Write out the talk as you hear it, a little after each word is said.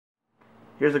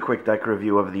Here's a quick deck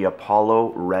review of the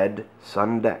Apollo Red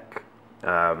Sun deck.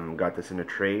 Got this in a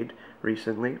trade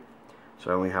recently, so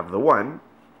I only have the one,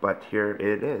 but here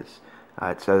it is.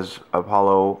 It says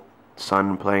Apollo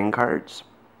Sun playing cards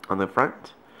on the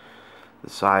front. The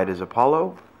side is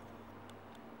Apollo.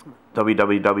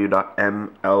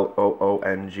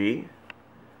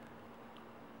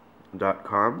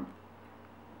 www.mloong.com.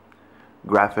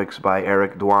 Graphics by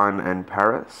Eric Dwan and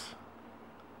Paris.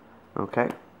 Okay.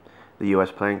 The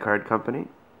U.S. Playing Card Company.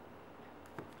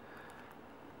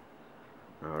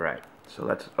 Alright, so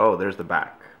let's, oh, there's the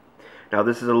back. Now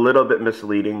this is a little bit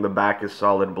misleading. The back is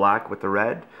solid black with the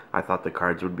red. I thought the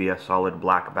cards would be a solid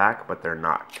black back, but they're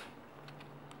not.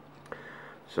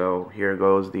 So here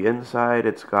goes the inside.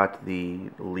 It's got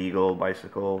the legal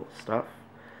bicycle stuff.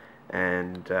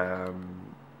 And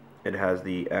it has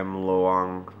the sorry,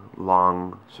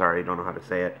 don't know how to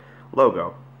say it,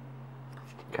 logo.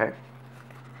 Okay.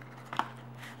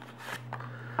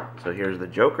 So here's the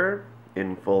Joker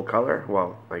in full color,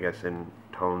 well, I guess in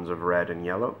tones of red and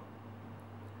yellow.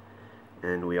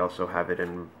 And we also have it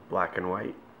in black and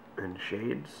white and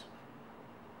shades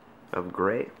of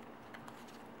gray.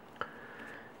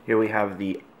 Here we have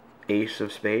the Ace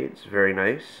of Spades, very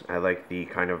nice. I like the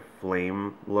kind of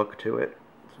flame look to it.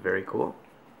 It's very cool.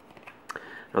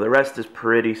 Now the rest is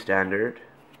pretty standard,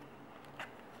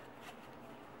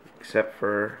 except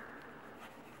for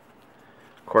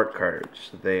court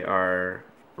cards. They are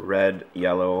red,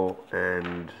 yellow,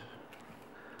 and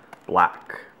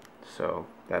black. So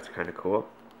that's kind of cool.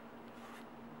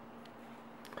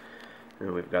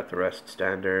 And we've got the rest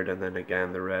standard, and then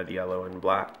again the red, yellow, and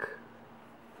black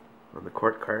on the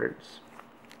court cards.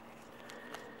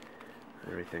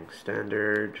 Everything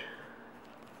standard.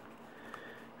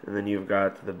 And then you've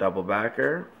got the double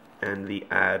backer and the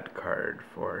ad card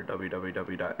for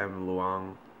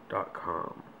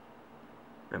www.mloong.com.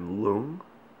 Mloong?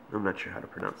 I'm not sure how to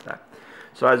pronounce that.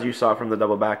 So as you saw from the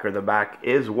double backer, the back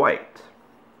is white.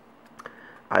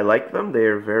 I like them.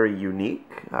 They're very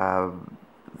unique.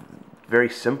 Very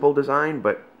simple design,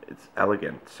 but it's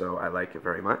elegant, so I like it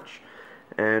very much.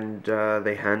 And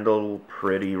they handle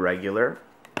pretty regular.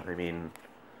 I mean,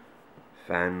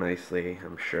 fan nicely.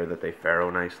 I'm sure that they faro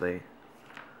nicely.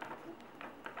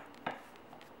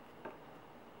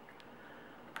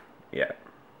 Yeah,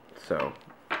 so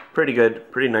pretty good,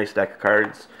 pretty nice deck of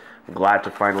cards. I'm glad to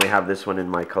finally have this one in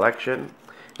my collection.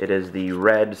 It is the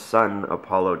Red Sun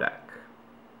Apollo deck.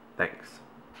 Thanks.